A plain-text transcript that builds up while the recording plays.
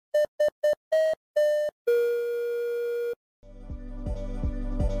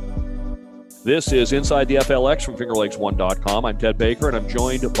This is Inside the FLX from FingerLakes1.com. I'm Ted Baker, and I'm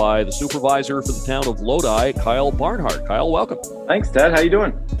joined by the supervisor for the town of Lodi, Kyle Barnhart. Kyle, welcome. Thanks, Ted. How you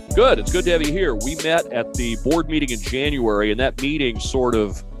doing? Good. It's good to have you here. We met at the board meeting in January, and that meeting sort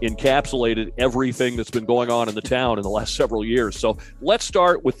of encapsulated everything that's been going on in the town in the last several years. So let's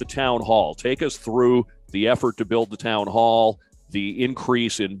start with the town hall. Take us through the effort to build the town hall, the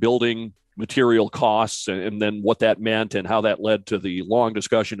increase in building material costs, and then what that meant and how that led to the long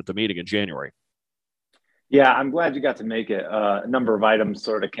discussion at the meeting in January. Yeah, I'm glad you got to make it. A number of items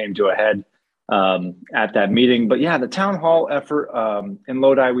sort of came to a head at that meeting. But yeah, the town hall effort in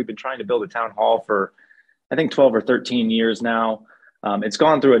Lodi, we've been trying to build a town hall for, I think, 12 or 13 years now. It's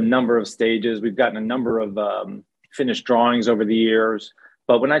gone through a number of stages. We've gotten a number of finished drawings over the years.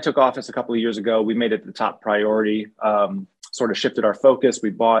 But when I took office a couple of years ago, we made it the top priority, sort of shifted our focus. We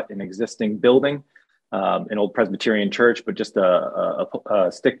bought an existing building, an old Presbyterian church, but just a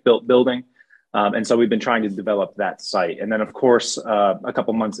stick-built building. And so we've been trying to develop that site. And then, of course, a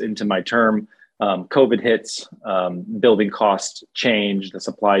couple months into my term, COVID hits, building costs change, the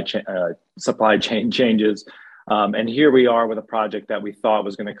supply chain changes. And here we are with a project that we thought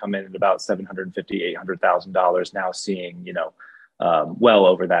was going to come in at about $750,000, $800,000, now seeing, well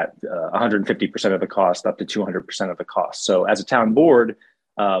over that 150% of the cost, up to 200% of the cost. So as a town board,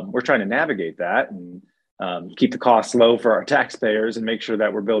 we're trying to navigate that and keep the costs low for our taxpayers and make sure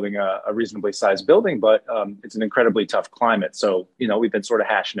that we're building a reasonably sized building. But it's an incredibly tough climate. So, we've been sort of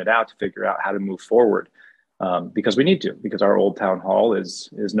hashing it out to figure out how to move forward because we need to, because our old town hall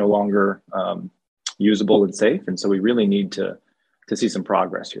is no longer usable and safe. And so we really need to see some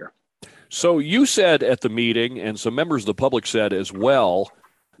progress here. So you said at the meeting, and some members of the public said as well,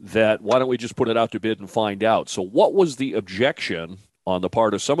 that why don't we just put it out to bid and find out? So what was the objection on the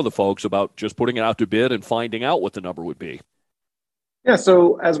part of some of the folks about just putting it out to bid and finding out what the number would be? Yeah,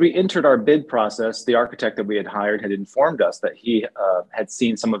 so as we entered our bid process, the architect that we had hired had informed us that he had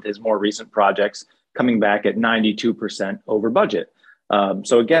seen some of his more recent projects coming back at 92% over budget.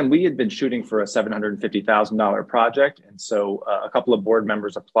 So again, we had been shooting for a $750,000 project. And so a couple of board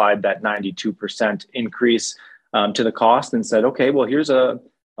members applied that 92% increase to the cost and said, okay, well, here's a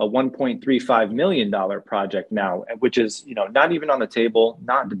 $1.35 million project now, which is, not even on the table,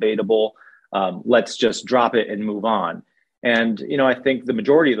 not debatable. Let's just drop it and move on. And, I think the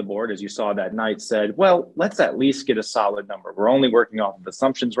majority of the board, as you saw that night, said, well, let's at least get a solid number. We're only working off of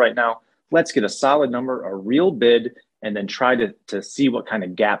assumptions right now. Let's get a solid number, a real bid, and then try to see what kind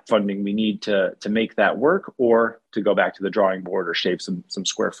of gap funding we need to make that work, or to go back to the drawing board or shave some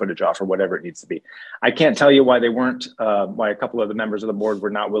square footage off or whatever it needs to be. I can't tell you why they weren't, why a couple of the members of the board were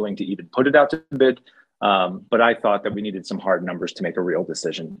not willing to even put it out to bid. But I thought that we needed some hard numbers to make a real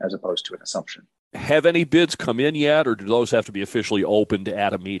decision as opposed to an assumption. Have any bids come in yet, or do those have to be officially opened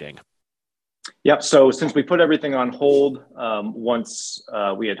at a meeting? Yep. So since we put everything on hold, once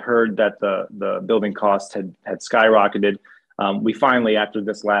we had heard that the building costs had skyrocketed, we finally, after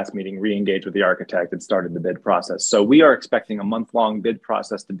this last meeting, re-engaged with the architect and started the bid process. So we are expecting a month-long bid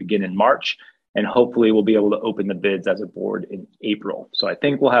process to begin in March, and hopefully we'll be able to open the bids as a board in April. So I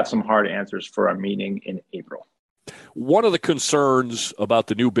think we'll have some hard answers for our meeting in April. One of the concerns about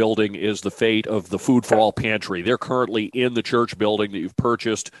the new building is the fate of the Food for All pantry. They're currently in the church building that you've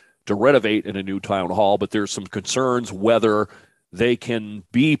purchased to renovate in a new town hall, but there's some concerns whether they can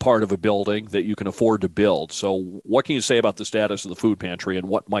be part of a building that you can afford to build. So what can you say about the status of the food pantry and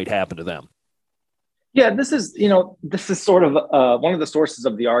what might happen to them? Yeah, this is sort of one of the sources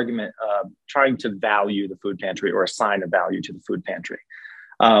of the argument, trying to value the food pantry or assign a value to the food pantry.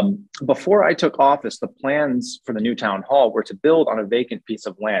 Before I took office, the plans for the new town hall were to build on a vacant piece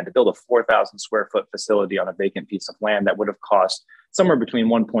of land, to build a 4,000 square foot facility on a vacant piece of land that would have cost somewhere between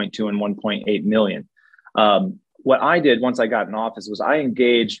 1.2 and 1.8 million. What I did once I got in office was I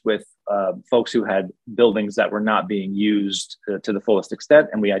engaged with folks who had buildings that were not being used to the fullest extent,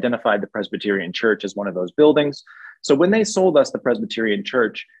 and we identified the Presbyterian Church as one of those buildings. So when they sold us the Presbyterian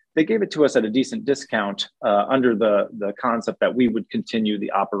Church, they gave it to us at a decent discount under the concept that we would continue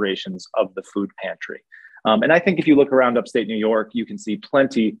the operations of the food pantry. And I think if you look around upstate New York, you can see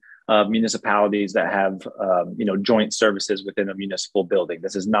plenty of municipalities that have joint services within a municipal building.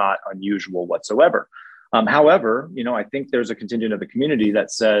 This is not unusual whatsoever. However, I think there's a contingent of the community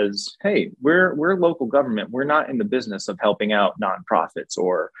that says, hey, we're local government. We're not in the business of helping out nonprofits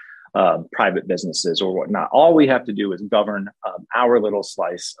or private businesses or whatnot. All we have to do is govern our little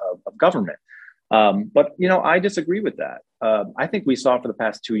slice of government. But I disagree with that. I think we saw for the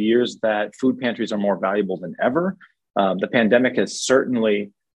past 2 years that food pantries are more valuable than ever. The pandemic has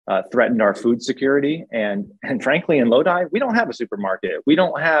certainly threatened our food security. And frankly, in Lodi, we don't have a supermarket. We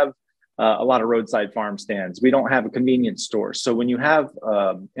don't have a lot of roadside farm stands. We don't have a convenience store. So when you have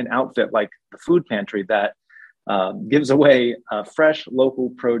an outfit like the food pantry that gives away fresh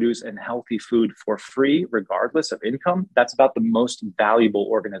local produce and healthy food for free, regardless of income, that's about the most valuable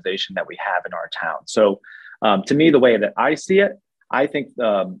organization that we have in our town. So to me, the way that I see it, I think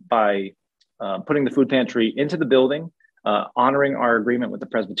by putting the food pantry into the building, honoring our agreement with the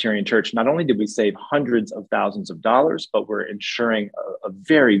Presbyterian Church, not only did we save hundreds of thousands of dollars, but we're ensuring a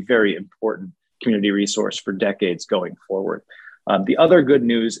very, very important community resource for decades going forward. The other good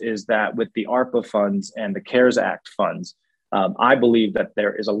news is that with the ARPA funds and the CARES Act funds, I believe that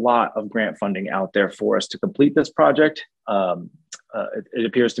there is a lot of grant funding out there for us to complete this project. It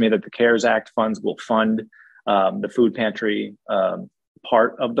appears to me that the CARES Act funds will fund the food pantry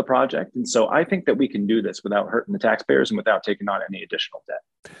part of the project. And so I think that we can do this without hurting the taxpayers and without taking on any additional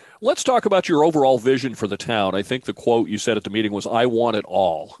debt. Let's talk about your overall vision for the town. I think the quote you said at the meeting was, "I want it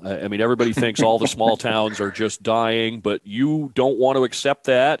all." I mean, everybody thinks all the small towns are just dying, but you don't want to accept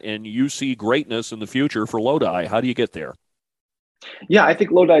that, and you see greatness in the future for Lodi. How do you get there? Yeah, I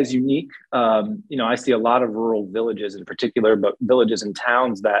think Lodi is unique. I see a lot of rural villages in particular, but villages and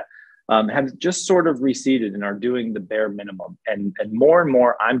towns that have just sort of receded and are doing the bare minimum. And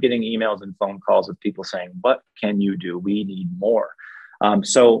more, I'm getting emails and phone calls of people saying, "What can you do? We need more."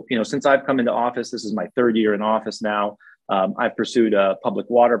 So, since I've come into office, this is my third year in office now. I've pursued a public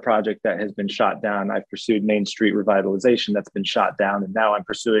water project that has been shot down. I've pursued Main Street revitalization that's been shot down. And now I'm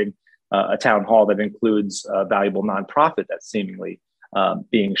pursuing a town hall that includes a valuable nonprofit that's seemingly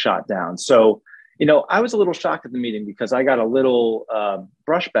being shot down. So, I was a little shocked at the meeting because I got a little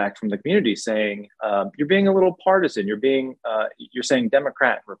brushback from the community saying, "You're being a little partisan. You're saying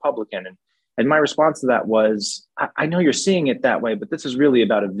Democrat and Republican." And my response to that was, I know you're seeing it that way, but this is really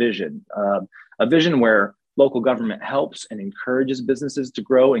about a vision where local government helps and encourages businesses to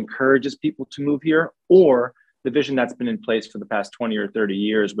grow, encourages people to move here, or the vision that's been in place for the past 20 or 30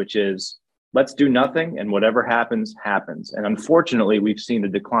 years, which is let's do nothing and whatever happens, happens. And unfortunately, we've seen the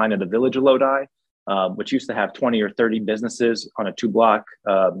decline of the village of Lodi, which used to have 20 or 30 businesses on a 2-block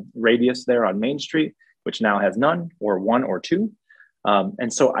radius there on Main Street, which now has none or 1 or 2.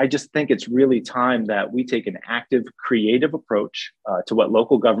 And so I just think it's really time that we take an active, creative approach to what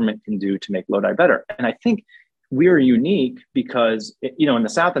local government can do to make Lodi better. And I think we're unique because, in the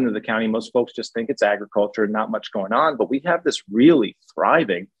south end of the county, most folks just think it's agriculture and not much going on, but we have this really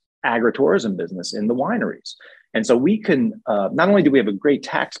thriving agritourism business in the wineries. And so we can, not only do we have a great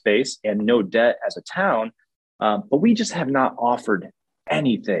tax base and no debt as a town, but we just have not offered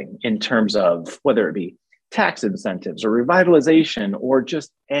anything in terms of whether it be tax incentives or revitalization or just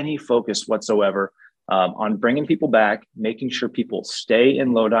any focus whatsoever on bringing people back, making sure people stay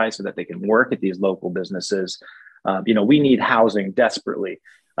in Lodi so that they can work at these local businesses. We need housing desperately.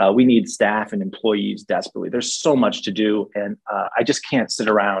 We need staff and employees desperately. There's so much to do. And I just can't sit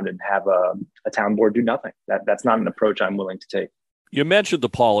around and have a town board do nothing. That's not an approach I'm willing to take. You mentioned the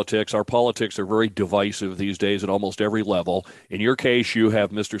politics. Our politics are very divisive these days at almost every level. In your case, you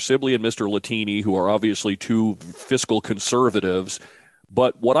have Mr. Sibley and Mr. Latini, who are obviously two fiscal conservatives.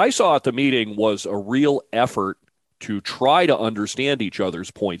 But what I saw at the meeting was a real effort to try to understand each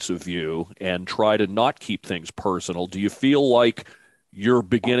other's points of view and try to not keep things personal. Do you feel like you're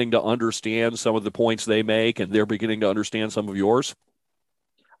beginning to understand some of the points they make and they're beginning to understand some of yours?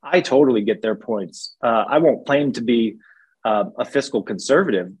 I totally get their points. I won't claim to be a fiscal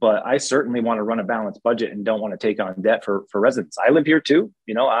conservative, but I certainly want to run a balanced budget and don't want to take on debt for residents. I live here too.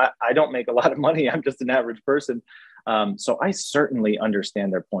 I don't make a lot of money. I'm just an average person. So I certainly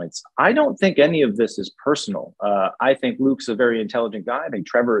understand their points. I don't think any of this is personal. I think Luke's a very intelligent guy. I think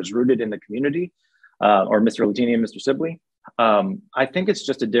Trevor is rooted in the community, or Mr. Latini and Mr. Sibley. I think it's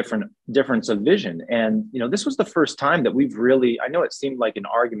just a difference of vision. And, this was the first time that we've really, I know it seemed like an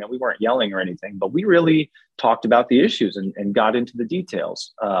argument. We weren't yelling or anything, but we really talked about the issues and got into the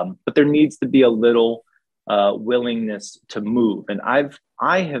details. But there needs to be a little willingness to move. And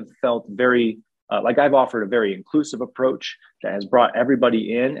I have felt very, like I've offered a very inclusive approach that has brought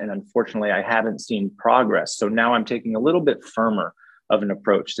everybody in. And unfortunately, I haven't seen progress. So now I'm taking a little bit firmer of an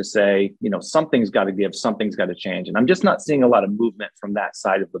approach to say, something's got to give, something's got to change. And I'm just not seeing a lot of movement from that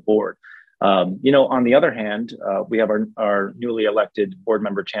side of the board. On the other hand, we have our newly elected board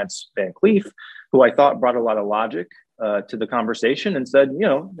member, Chance Van Cleef, who I thought brought a lot of logic to the conversation and said,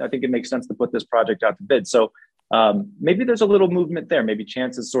 I think it makes sense to put this project out to bid. So maybe there's a little movement there. Maybe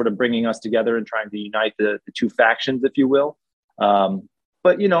Chance is sort of bringing us together and trying to unite the two factions, if you will.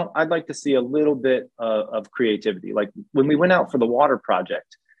 But, I'd like to see a little bit of creativity. Like when we went out for the water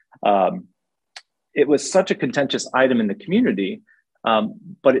project, it was such a contentious item in the community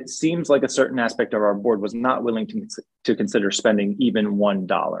But it seems like a certain aspect of our board was not willing to consider spending even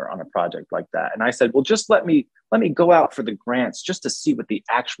 $1 on a project like that. And I said, well, just let me go out for the grants just to see what the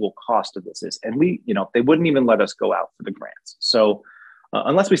actual cost of this is. And they wouldn't even let us go out for the grants. So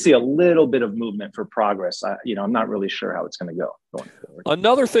unless we see a little bit of movement for progress, I'm not really sure how it's going to go going forward.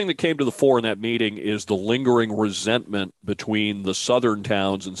 Another thing that came to the fore in that meeting is the lingering resentment between the southern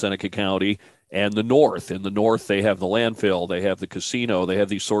towns in Seneca County and the north. In the north, they have the landfill, they have the casino, they have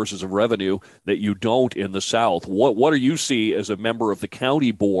these sources of revenue that you don't in the south. What do you see as a member of the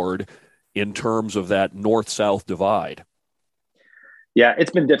county board in terms of that north-south divide? Yeah,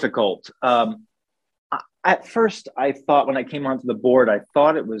 it's been difficult. At first, I thought when I came onto the board, I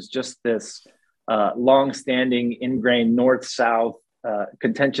thought it was just this long-standing, ingrained north-south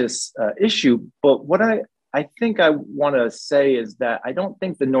contentious issue. But what I think I want to say is that I don't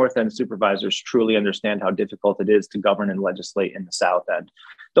think the North End supervisors truly understand how difficult it is to govern and legislate in the South End.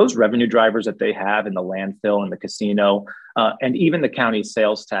 Those revenue drivers that they have in the landfill and the casino, and even the county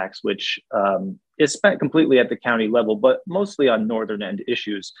sales tax, which is spent completely at the county level, but mostly on Northern End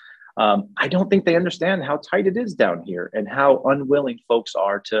issues. I don't think they understand how tight it is down here and how unwilling folks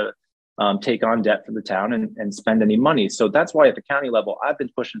are to take on debt for the town and spend any money. So that's why at the county level, I've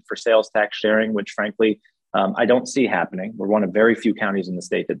been pushing for sales tax sharing, which frankly, I don't see happening. We're one of very few counties in the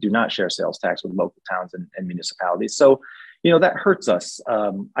state that do not share sales tax with local towns and municipalities. So, that hurts us.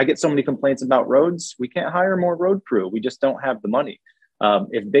 I get so many complaints about roads. We can't hire more road crew. We just don't have the money.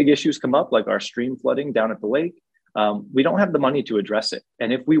 If big issues come up, like our stream flooding down at the lake, we don't have the money to address it.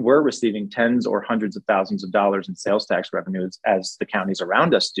 And if we were receiving tens or hundreds of thousands of dollars in sales tax revenues, as the counties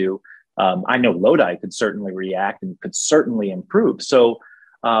around us do, I know Lodi could certainly react and could certainly improve. So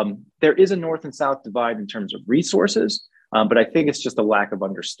there is a north and south divide in terms of resources, but I think it's just a lack of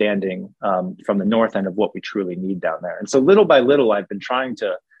understanding from the north end of what we truly need down there. And so little by little, I've been trying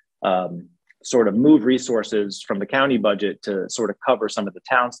to sort of move resources from the county budget to sort of cover some of the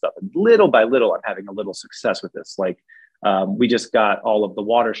town stuff. And little by little, I'm having a little success with this. Like we just got all of the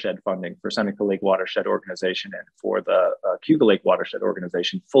watershed funding for Seneca Lake Watershed Organization and for the Cuba Lake Watershed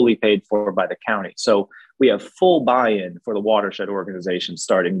Organization fully paid for by the county. So we have full buy-in for the watershed organization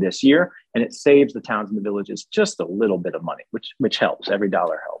starting this year, and it saves the towns and the villages just a little bit of money, which helps. Every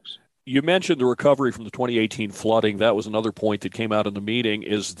dollar helps. You mentioned the recovery from the 2018 flooding. That was another point that came out in the meeting,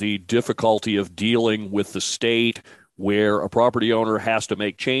 is the difficulty of dealing with the state where a property owner has to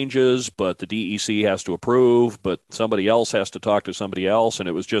make changes, but the DEC has to approve, but somebody else has to talk to somebody else. And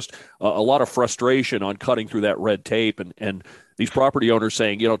it was just a lot of frustration on cutting through that red tape. And these property owners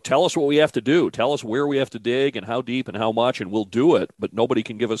saying, tell us what we have to do. Tell us where we have to dig and how deep and how much, and we'll do it. But nobody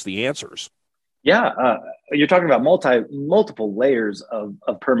can give us the answers. Yeah, you're talking about multiple layers of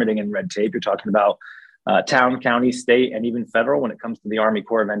permitting and red tape. You're talking about town, county, state, and even federal when it comes to the Army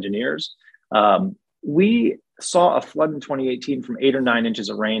Corps of Engineers. We saw a flood in 2018 from 8 or 9 inches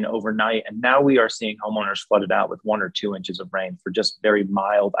of rain overnight, and now we are seeing homeowners flooded out with 1 or 2 inches of rain for just very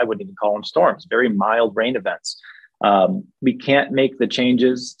mild, I wouldn't even call them storms, very mild rain events. We can't make the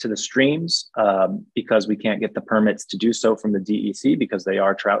changes to the streams because we can't get the permits to do so from the DEC because they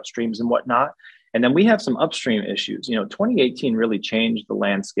are trout streams and whatnot. And then we have some upstream issues. 2018 really changed the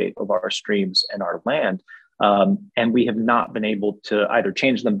landscape of our streams and our land. And we have not been able to either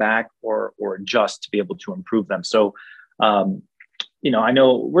change them back or adjust to be able to improve them. So, I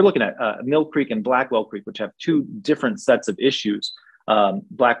know we're looking at Mill Creek and Blackwell Creek, which have two different sets of issues.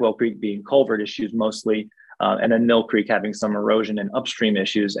 Blackwell Creek being culvert issues mostly, and then Mill Creek having some erosion and upstream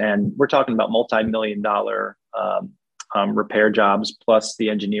issues. And we're talking about multi-million-dollar repair jobs, plus the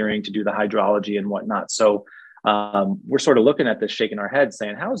engineering to do the hydrology and whatnot. So we're sort of looking at this, shaking our heads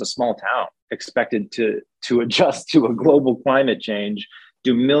saying, how is a small town expected to adjust to a global climate change,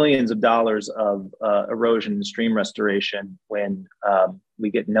 do millions of dollars of erosion and stream restoration when we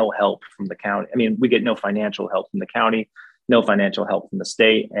get no help from the county? I mean, we get no financial help from the county, no financial help from the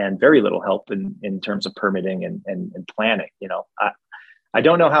state, and very little help in terms of permitting and planning. I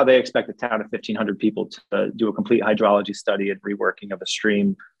don't know how they expect a town of 1,500 people to do a complete hydrology study and reworking of a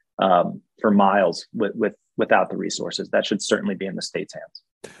stream for miles without the resources. That should certainly be in the state's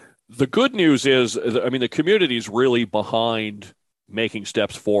hands. The good news is, the community's really behind making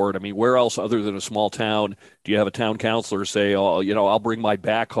steps forward. I mean, where else other than a small town do you have a town councilor say, I'll bring my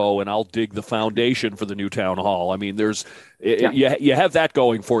backhoe and I'll dig the foundation for the new town hall? I mean, you have that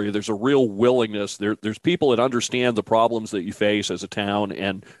going for you. There's a real willingness. There's people that understand the problems that you face as a town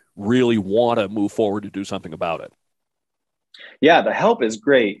and really want to move forward to do something about it. Yeah, the help is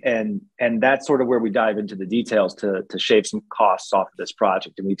great. And that's sort of where we dive into the details to shave some costs off of this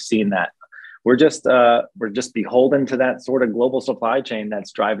project. And we've seen that we're just beholden to that sort of global supply chain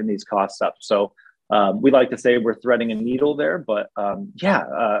that's driving these costs up. So we like to say we're threading a needle there, but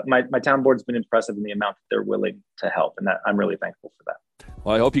my town board's been impressive in the amount that they're willing to help, and that I'm really thankful for that.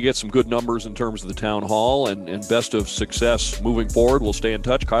 Well, I hope you get some good numbers in terms of the town hall, and best of success moving forward. We'll stay in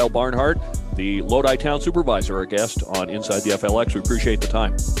touch. Kyle Barnhart, the Lodi Town Supervisor, our guest on Inside the FLX. We appreciate the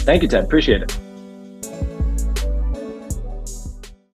time. Thank you, Ted. Appreciate it.